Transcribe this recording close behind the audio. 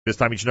This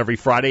time each and every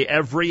Friday,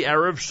 every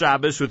Erev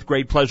Shabbos, with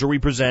great pleasure we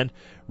present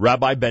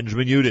Rabbi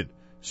Benjamin Yudin,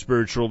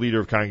 spiritual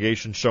leader of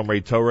Congregation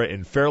Shomrei Torah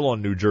in Fair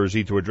Lawn, New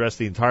Jersey, to address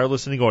the entire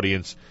listening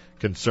audience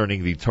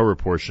concerning the Torah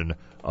portion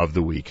of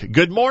the week.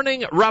 Good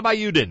morning, Rabbi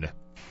Yudin.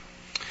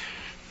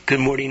 Good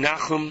morning,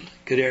 Nachum.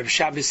 Good Erev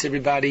Shabbos,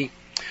 everybody.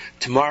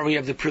 Tomorrow we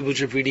have the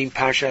privilege of reading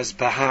Parshas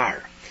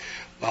Bahar.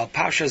 While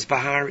Parshas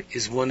Bahar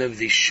is one of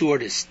the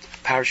shortest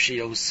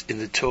parshios in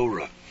the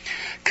Torah,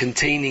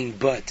 containing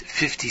but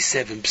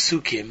 57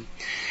 psukim,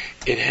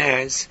 it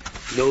has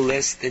no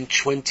less than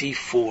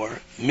 24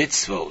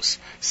 mitzvos,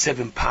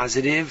 7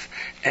 positive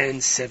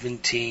and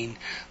 17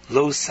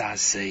 lo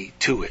saseh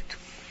to it.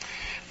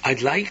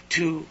 I'd like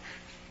to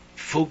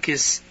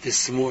focus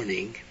this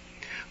morning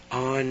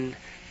on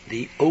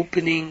the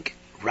opening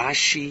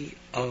Rashi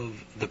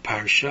of the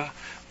Parsha,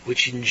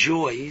 which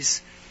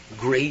enjoys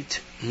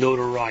great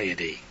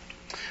notoriety.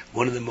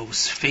 One of the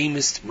most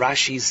famous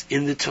Rashis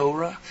in the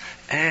Torah,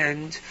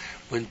 and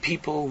when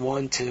people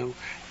want to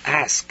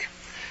ask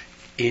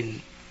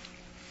in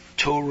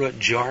Torah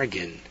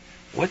jargon,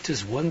 what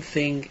does one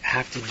thing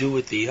have to do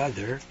with the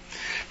other?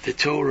 The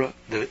Torah,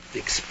 the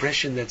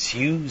expression that's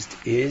used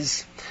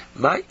is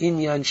Ma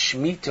inyan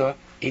shmita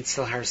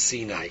etzel har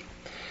Sinai.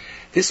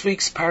 This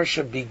week's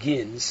parsha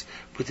begins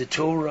with the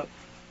Torah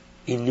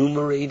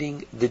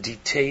enumerating the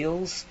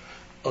details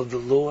of the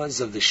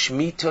laws of the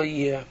Shemitah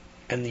year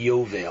and the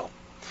Yovel.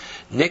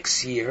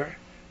 Next year,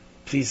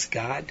 please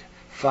God,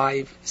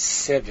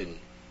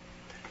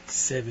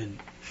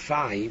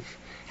 5-7-5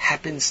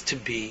 happens to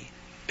be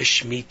a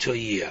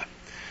Shemitah year.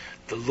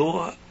 The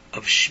law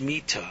of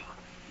Shemitah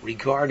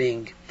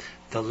regarding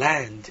the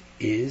land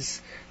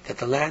is that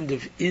the land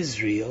of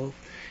Israel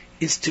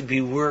is to be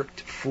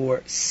worked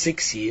for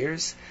 6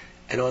 years,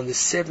 and on the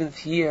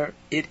 7th year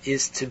it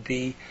is to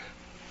be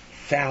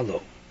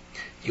fallow.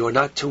 You are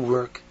not to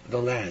work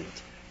the land.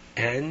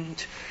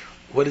 And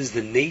what is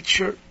the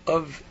nature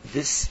of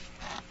this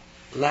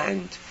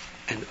land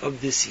and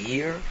of this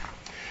year?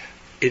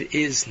 It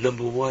is,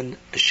 number one,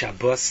 a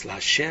Shabbos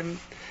Lashem,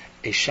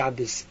 a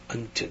Shabbos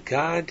unto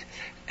God,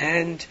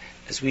 and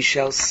as we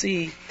shall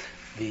see,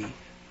 the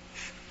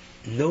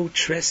no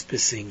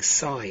trespassing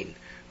sign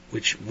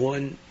which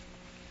one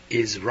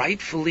is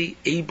rightfully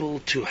able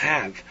to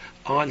have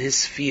on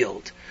his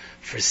field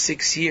for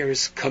 6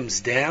 years comes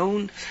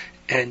down,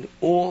 and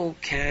all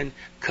can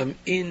come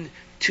in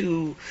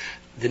to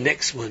the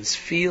next one's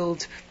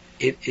field.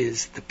 It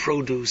is, the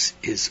produce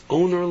is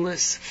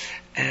ownerless,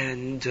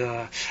 and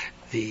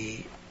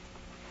the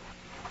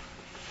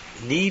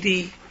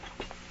needy,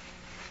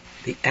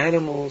 the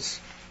animals,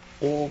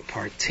 all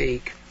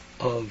partake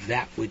of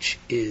that which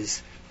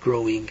is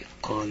growing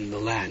on the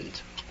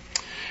land.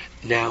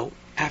 Now,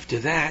 after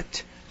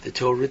that, the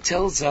Torah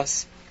tells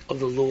us of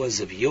the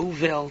laws of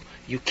Yovel.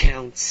 You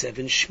count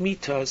 7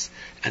 Shmitas,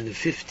 and the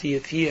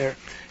 50th year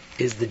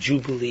is the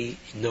Jubilee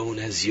known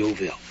as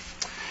Yovel.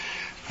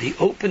 The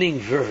opening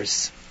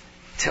verse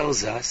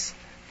tells us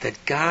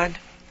that God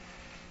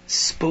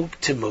spoke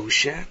to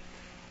Moshe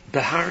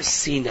Bahar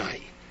Sinai,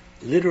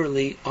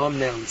 literally on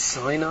Mount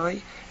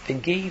Sinai,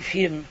 and gave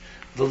him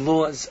the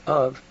laws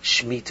of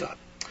Shemitah.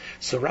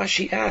 So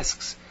Rashi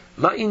asks,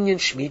 Ma inyan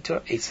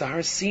Shemitah etzel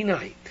har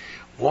Sinai?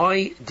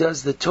 Why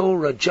does the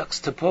Torah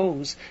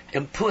juxtapose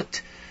and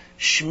put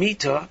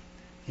Shemitah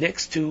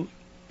next to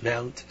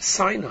Mount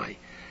Sinai?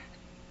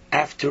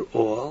 After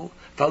all,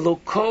 v'lo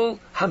kol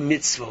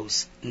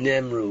ha-mitzvos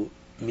nemru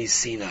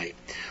mi-Sinai.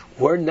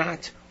 Were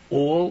not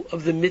all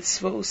of the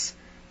mitzvos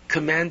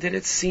commanded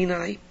at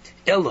Sinai?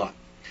 Ella.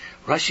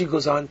 Rashi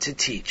goes on to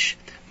teach,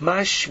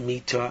 Ma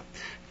Shemitah,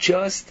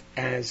 just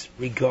as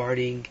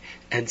regarding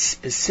and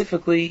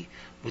specifically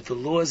with the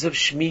laws of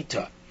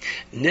Shemitah,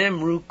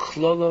 Nemru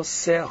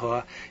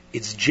kloloseha,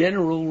 its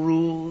general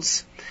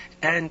rules,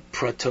 and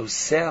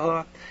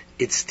protoseha,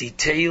 its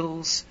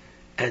details,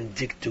 and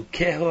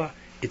dikdukeha,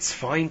 its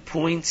fine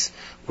points,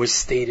 were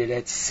stated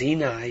at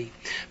Sinai,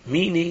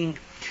 meaning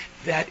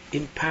that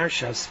in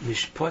Parshas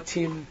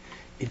Mishpatim,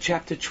 in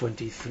chapter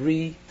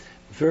 23,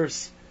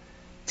 verse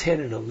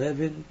 10 and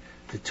 11,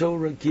 the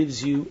Torah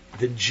gives you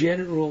the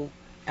general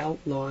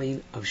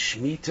outline of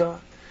Shemitah.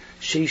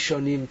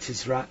 Sheishonim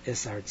tizra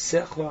es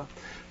artsecha,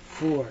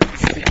 for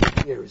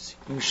 6 years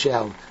you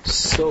shall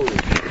sow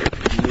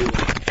your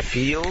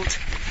field,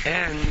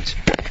 and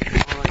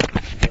on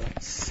the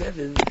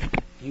 7th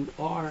you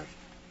are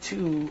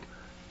to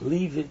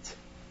leave it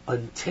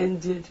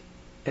untended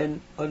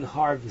and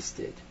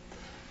unharvested,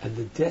 and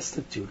the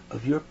destitute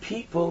of your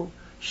people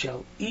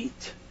shall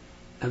eat,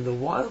 and the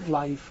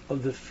wildlife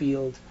of the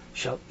field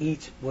shall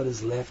eat what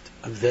is left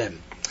of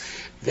them.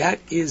 That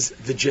is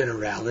the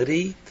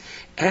generality,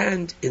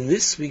 and in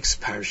this week's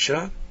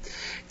parsha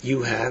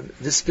you have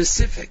the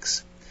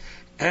specifics.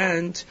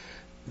 And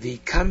the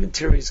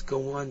commentaries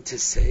go on to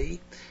say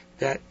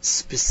that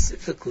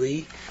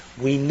specifically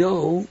we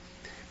know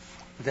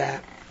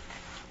that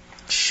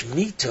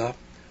Shemitah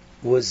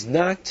was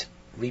not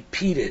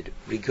repeated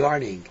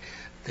regarding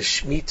the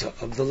Shemitah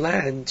of the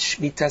land,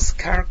 Shmitas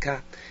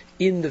Karka,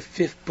 in the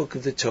 5th book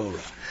of the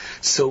Torah.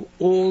 So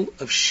all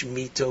of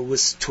Shemitah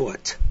was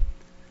taught.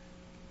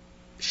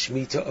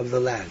 Shemitah of the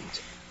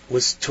land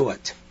was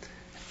taught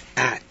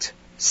at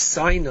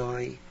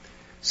Sinai.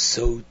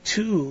 So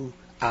too,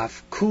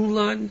 Af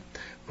Kulan,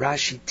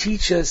 Rashi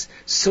teaches,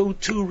 so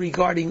too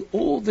regarding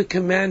all the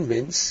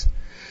commandments,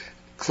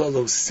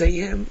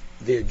 Klalosehem,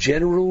 their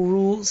general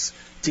rules,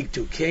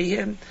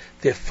 Dikdukehem,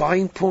 their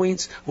fine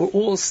points, were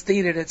all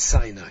stated at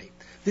Sinai.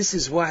 This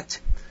is what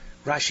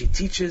Rashi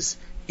teaches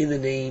in the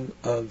name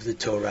of the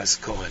Torah's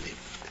Kohanim.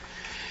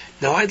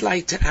 Now I'd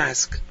like to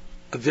ask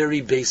a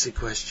very basic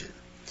question.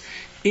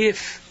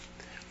 If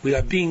we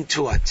are being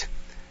taught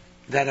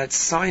that at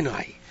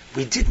Sinai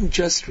we didn't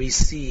just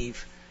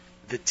receive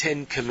the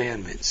 10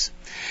 Commandments,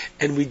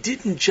 and we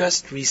didn't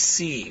just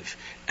receive,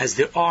 as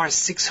there are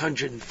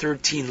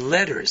 613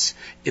 letters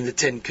in the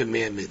 10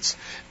 Commandments,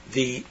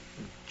 the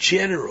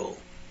general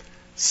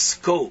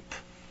scope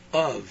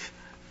of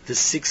the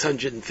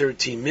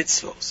 613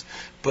 mitzvos,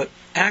 but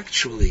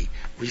actually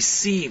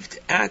received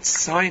at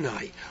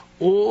Sinai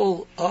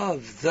all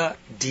of the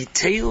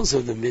details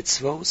of the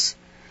mitzvos,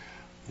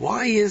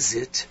 why is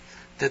it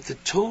that the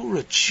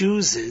Torah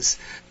chooses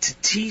to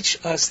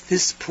teach us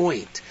this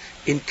point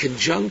in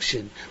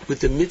conjunction with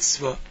the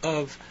mitzvah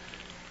of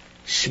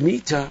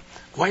Shemitah?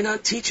 Why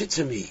not teach it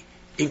to me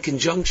in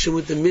conjunction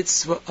with the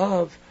mitzvah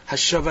of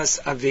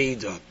Hashavas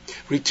Aveda,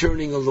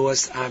 returning a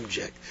lost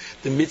object,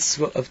 the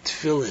mitzvah of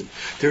Tefillin?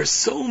 There are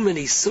so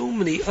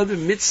many other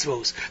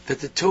mitzvos that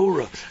the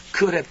Torah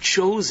could have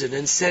chosen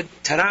and said,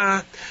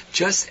 ta-da,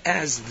 just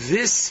as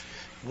this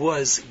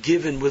was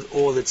given with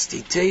all its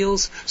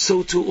details,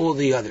 so too all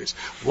the others.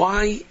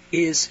 Why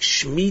is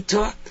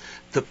Shemitah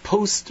the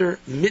poster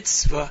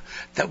mitzvah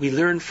that we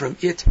learn from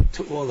it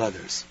to all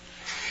others?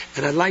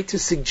 And I'd like to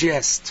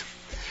suggest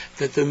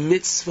that the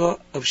mitzvah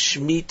of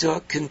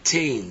Shemitah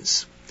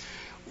contains,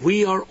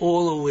 we are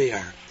all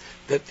aware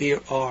that there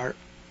are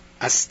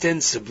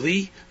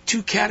ostensibly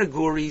 2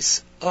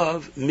 categories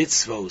of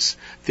mitzvos.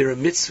 There are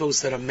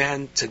mitzvos that are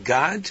man to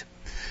God,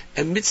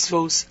 and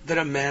mitzvos that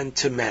are man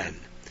to man.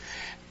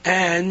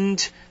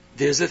 And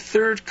there's a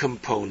third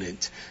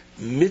component,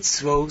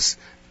 mitzvos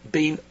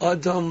bein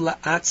adam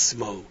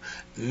la'atzmo,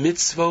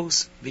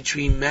 mitzvos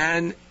between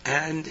man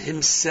and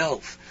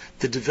himself,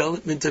 the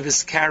development of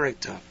his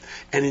character.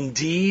 And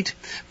indeed,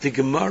 the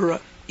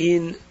Gemara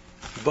in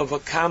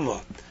Bava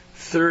Kama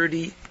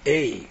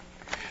 30a,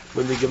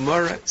 when the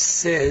Gemara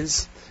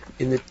says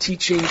in the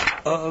teaching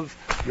of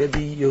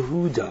Rabbi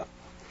Yehuda,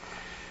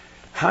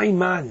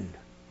 Hayman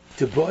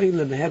teboy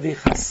lemehevi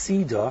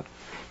chasida,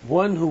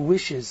 one who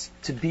wishes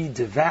to be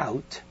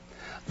devout,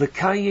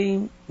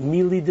 l'kayim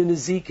mili de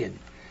nezikin,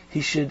 he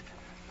should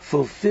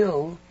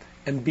fulfill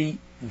and be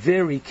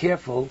very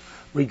careful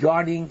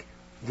regarding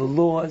the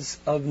laws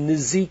of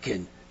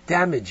nezikin,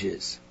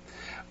 damages.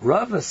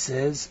 Rava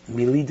says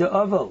mili de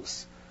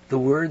avos, the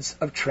words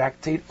of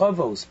Tractate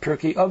Avos,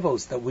 Pirkei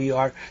Avos, that we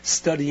are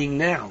studying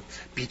now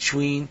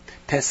between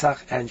Pesach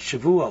and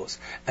Shavuos.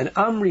 And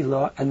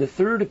Amrila, and the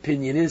third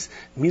opinion is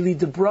Mili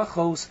de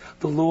Brachos,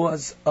 the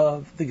laws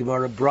of the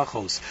Gemara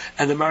Brachos.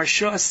 And the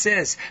Maharsha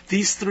says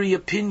these 3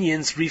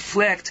 opinions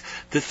reflect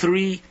the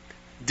 3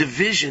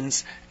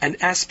 divisions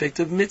and aspect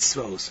of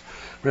mitzvos.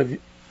 Rabbi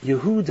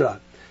Yehuda,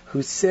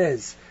 who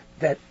says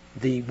that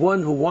the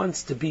one who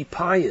wants to be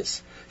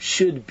pious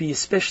should be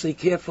especially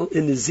careful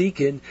in the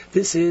Zikin,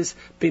 this is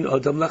bin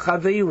Adam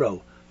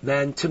lachaveiro,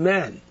 man to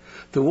man.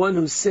 The one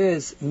who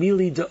says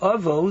Mili de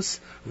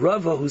Avos,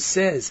 Rava, who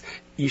says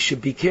you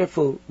should be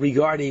careful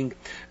regarding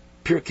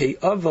Pirkei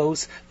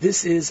Avos,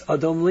 this is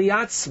Adam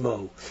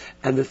liatzmo.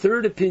 And the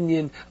third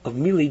opinion of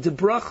Mili de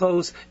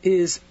Brachos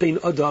is bin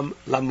Adam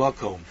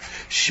lamakom.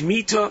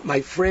 Shemitah,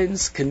 my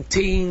friends,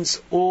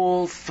 contains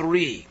all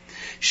 3.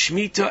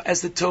 Shemitah,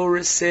 as the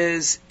Torah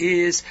says,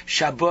 is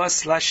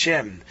Shabbos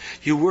Lashem.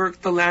 You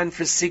work the land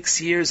for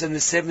 6 years, and the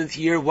 7th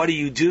year, what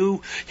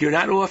do? You're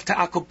not off to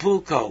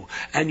Acapulco,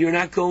 and you're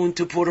not going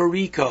to Puerto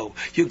Rico.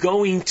 You're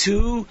going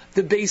to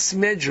the Beis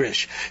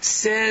Medrash.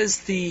 Says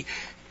the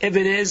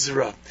Ibn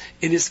Ezra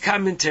in his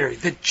commentary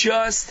that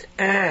just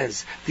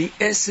as the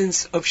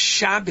essence of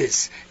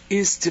Shabbos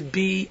is to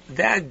be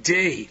that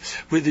day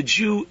where the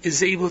Jew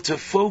is able to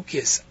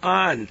focus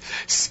on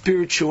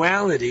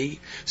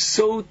spirituality,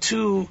 so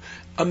too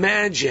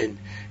imagine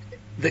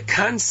the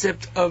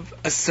concept of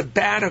a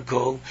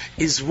sabbatical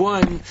is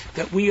one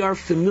that we are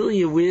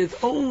familiar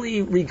with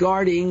only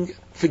regarding,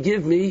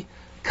 forgive me,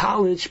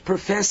 college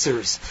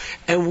professors.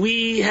 And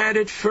we had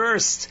it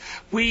first.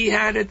 We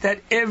had it that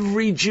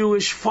every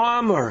Jewish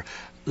farmer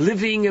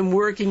living and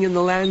working in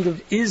the land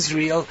of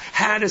Israel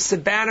had a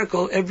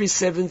sabbatical every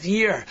 7th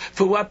year.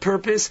 For what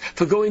purpose?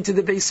 For going to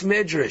the Beis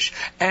Medrash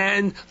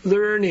and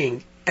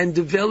learning and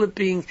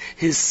developing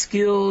his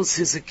skills,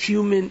 his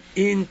acumen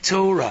in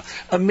Torah.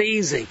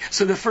 Amazing.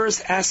 So the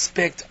first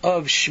aspect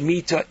of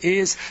Shemitah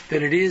is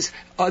that it is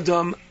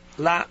Adam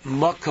la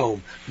Makom,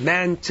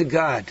 man to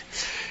God.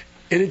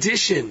 In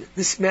addition,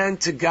 this man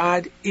to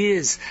God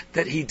is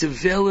that he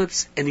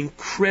develops an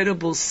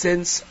incredible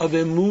sense of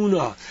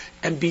emunah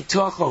and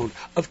bitachon,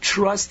 of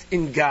trust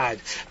in God.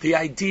 The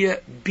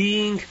idea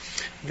being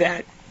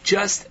that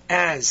just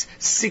as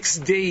 6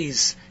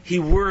 days he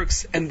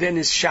works and then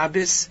is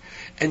Shabbos,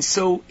 and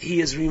so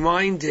he is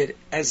reminded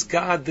as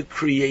God the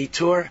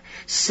Creator,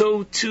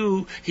 so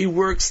too he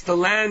works the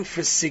land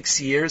for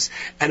 6 years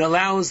and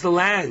allows the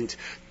land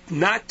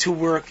not to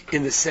work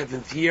in the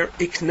 7th year,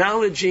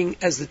 acknowledging,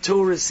 as the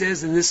Torah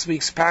says in this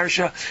week's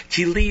parsha,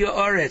 Kiliya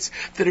Aretz,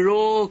 that it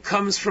all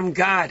comes from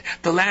God.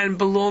 The land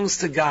belongs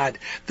to God.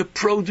 The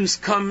produce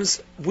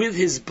comes with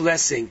His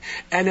blessing.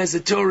 And as the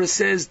Torah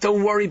says,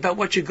 don't worry about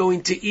what you're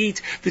going to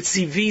eat.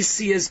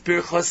 V'tzivisi es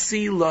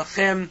birchasi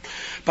lachem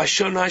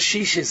b'shana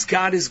shishis.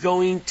 God is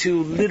going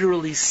to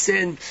literally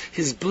send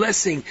His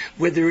blessing,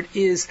 whether it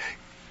is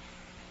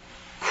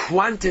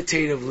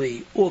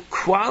quantitatively or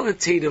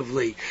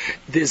qualitatively.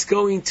 There's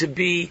going to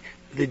be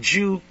the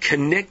Jew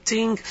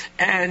connecting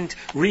and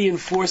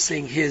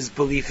reinforcing his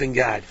belief in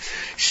God.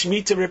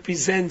 Shemitah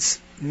represents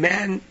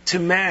man to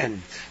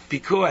man,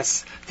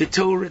 because the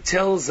Torah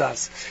tells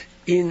us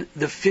in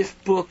the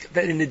 5th book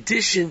that in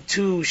addition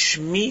to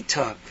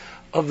Shemitah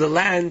of the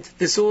land,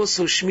 there's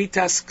also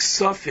Shmitas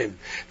Ksofim,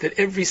 that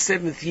every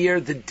 7th year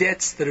the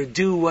debts that are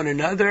due one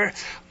another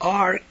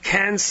are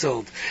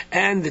cancelled.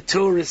 And the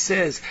Torah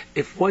says,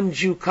 if one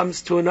Jew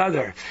comes to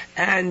another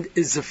and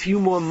is a few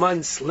more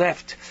months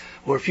left,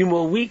 or a few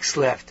more weeks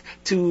left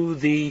to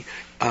the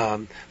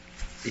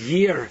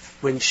year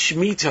when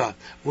Shemitah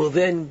will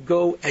then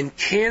go and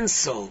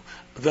cancel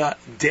the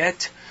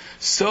debt,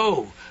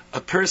 so a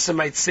person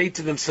might say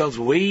to themselves,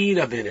 wait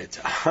a minute,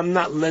 I'm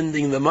not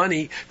lending the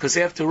money, because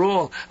after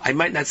all, I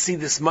might not see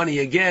this money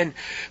again.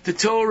 The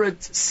Torah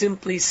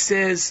simply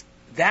says,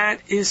 that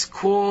is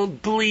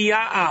called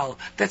bliya'al.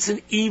 That's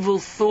an evil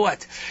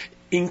thought.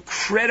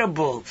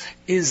 Incredible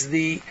is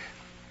the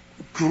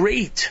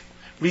great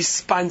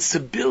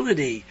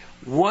responsibility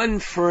one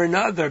for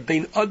another,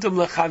 bein adam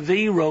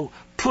lechaveiro,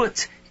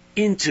 put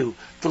into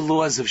the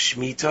laws of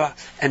Shemitah.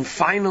 And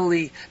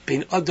finally,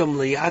 bein adam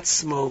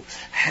liatzmo,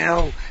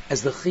 how,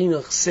 as the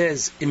Chinuch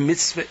says in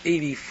Mitzvah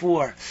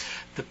 84,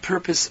 the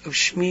purpose of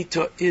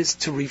Shemitah is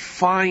to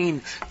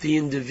refine the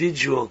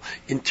individual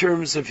in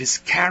terms of his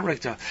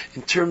character,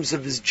 in terms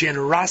of his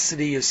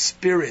generosity of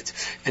spirit,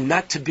 and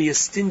not to be a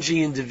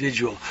stingy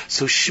individual.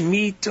 So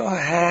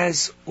Shemitah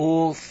has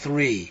all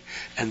three.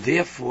 And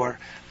therefore,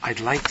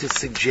 I'd like to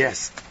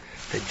suggest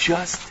that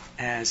just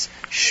as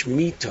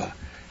Shemitah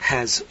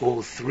has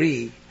all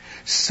three,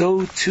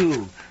 so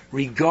too,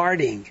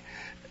 regarding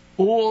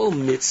all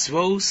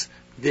mitzvos,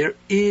 there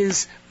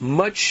is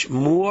much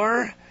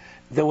more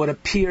than what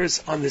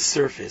appears on the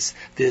surface.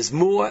 There's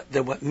more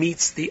than what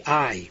meets the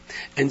eye.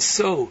 And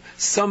so,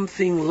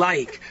 something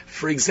like,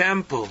 for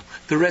example,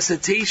 the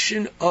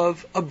recitation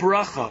of a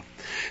bracha.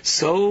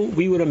 So,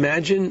 we would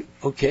imagine,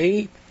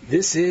 okay,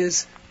 this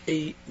is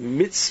a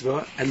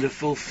mitzvah and the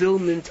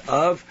fulfillment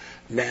of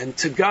man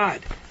to God.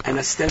 And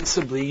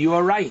ostensibly, you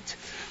are right.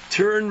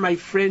 Turn, my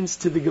friends,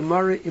 to the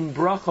Gemara in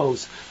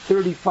Brachos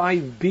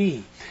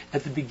 35b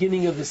at the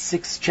beginning of the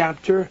 6th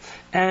chapter,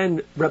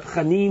 and Reb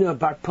Chanina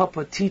Bar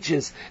Papa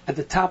teaches at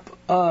the top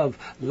of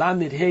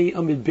Lamed Hey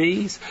Amid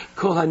Beis,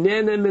 Kol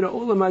hanena min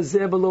ha'olam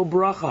hazeh b'lo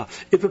bracha.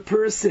 If a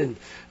person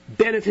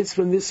benefits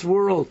from this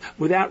world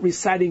without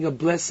reciting a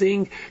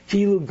blessing,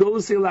 Kilu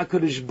gozel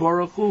HaKadosh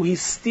Baruch Hu,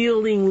 he's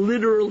stealing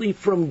literally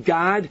from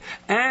God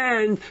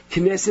and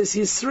Knesset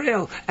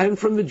Yisrael, and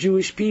from the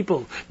Jewish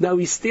people. Now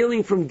he's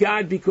stealing from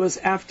God because,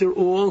 after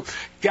all,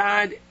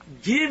 God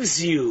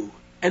gives you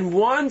and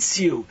wants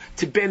you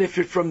to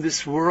benefit from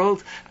this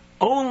world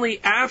only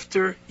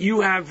after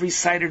you have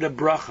recited a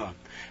bracha.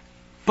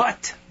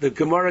 But the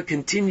Gemara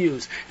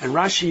continues, and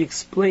Rashi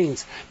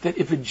explains that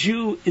if a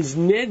Jew is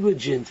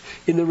negligent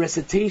in the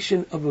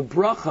recitation of a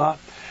bracha,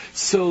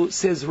 so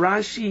says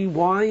Rashi,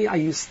 why are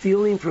you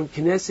stealing from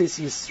Knesset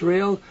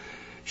Yisrael?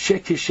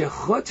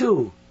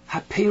 Shekishechotu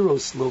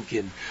haperos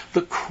lokin.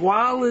 The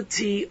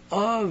quality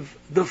of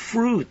the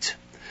fruit,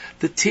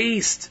 the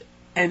taste,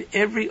 and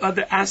every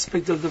other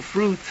aspect of the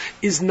fruit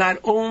is not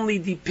only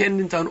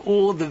dependent on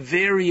all the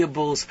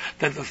variables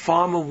that the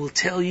farmer will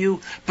tell you,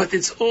 but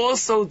it's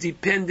also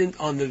dependent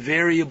on the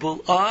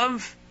variable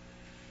of,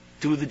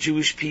 do the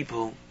Jewish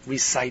people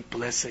recite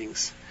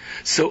blessings?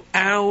 So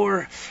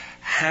our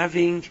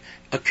having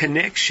a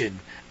connection,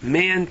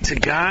 man to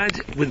God,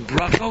 with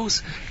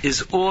brachos,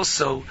 is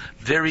also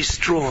very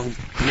strong,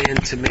 man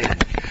to man.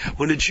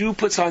 When a Jew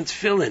puts on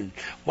tefillin,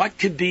 what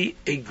could be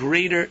a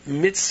greater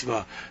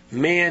mitzvah,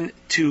 man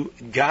to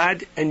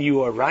God? And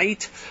you are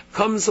right,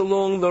 comes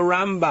along the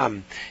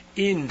Rambam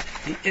in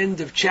the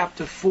end of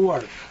chapter 4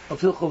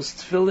 of Hilchos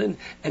Tefillin,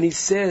 and he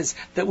says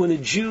that when a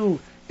Jew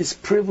is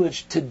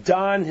privileged to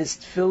don his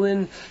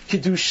tefillin,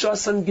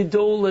 kedushasan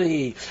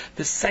gedolahi,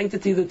 the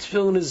sanctity of the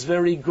tefillin is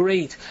very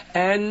great,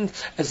 and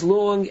as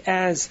long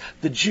as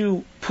the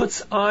Jew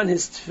puts on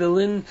his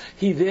tefillin,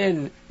 he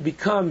then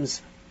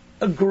becomes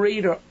a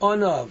greater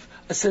honor,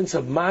 a sense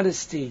of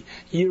modesty,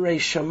 yirei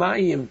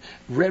shamayim,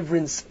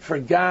 reverence for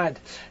God,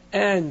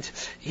 and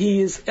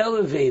he is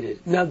elevated.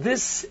 Now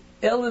this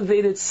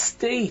elevated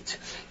state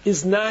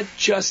is not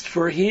just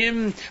for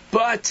him,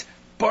 but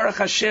Baruch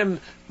Hashem,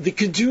 the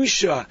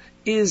Kedusha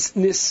is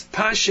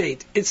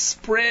nispashet. It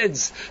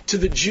spreads to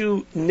the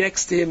Jew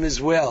next to him as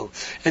well.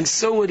 And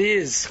so it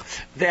is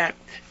that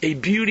a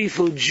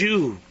beautiful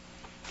Jew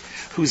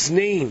whose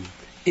name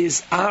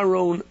is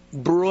Aaron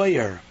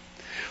Breuer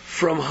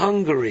from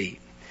Hungary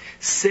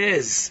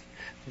says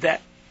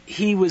that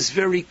he was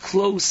very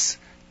close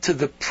to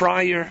the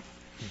prior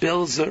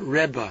Belzer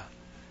Rebbe,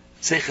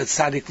 Zeichet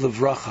Tzadik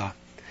Livracha,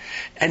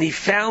 and he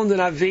found an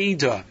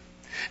Aveda,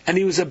 and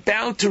he was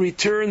about to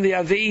return the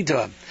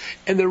Aveda,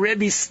 and the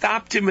Rebbe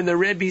stopped him, and the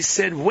Rebbe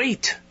said,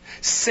 wait,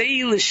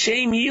 say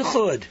l'shem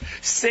yichud,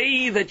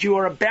 say that you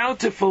are about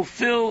to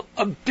fulfill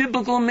a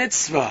biblical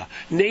mitzvah,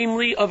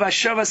 namely of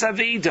Hashavas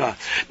Aveda.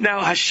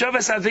 Now,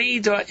 Hashavas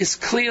Aveda is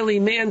clearly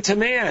man to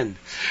man,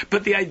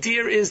 but the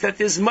idea is that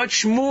there's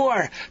much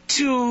more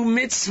to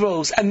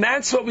mitzvos, and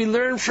that's what we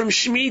learn from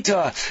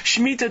Shemitah.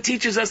 Shemitah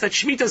teaches us that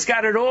Shemitah's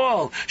got it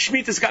all.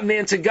 Shemitah's got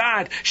man to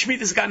God.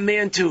 Shemitah's got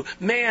man to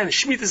man.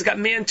 Shemitah's got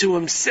man to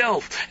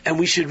himself, and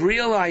we should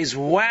realize,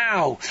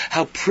 wow,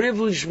 how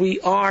privileged we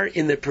are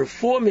in the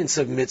performance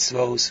of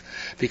mitzvos,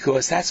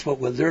 because that's what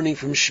we're learning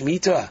from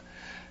Shemitah,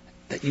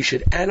 that you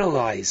should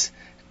analyze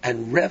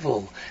and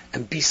revel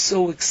and be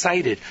so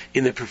excited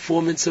in the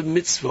performance of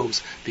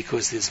mitzvos,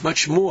 because there's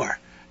much more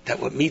that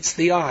what meets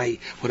the eye,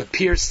 what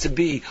appears to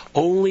be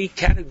only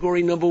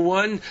category number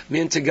one,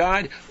 man to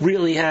God,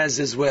 really has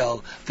as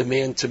well the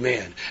man to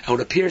man. And what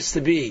appears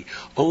to be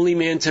only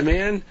man to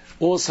man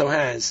also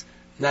has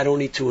not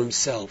only to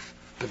himself,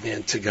 but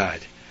man to God.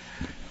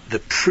 The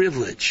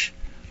privilege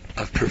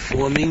of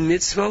performing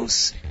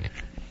mitzvos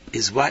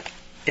is what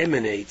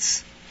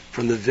emanates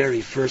from the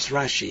very first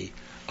Rashi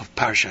of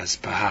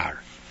Parshas Bahar.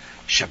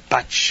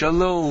 Shabbat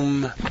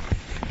Shalom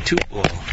to all.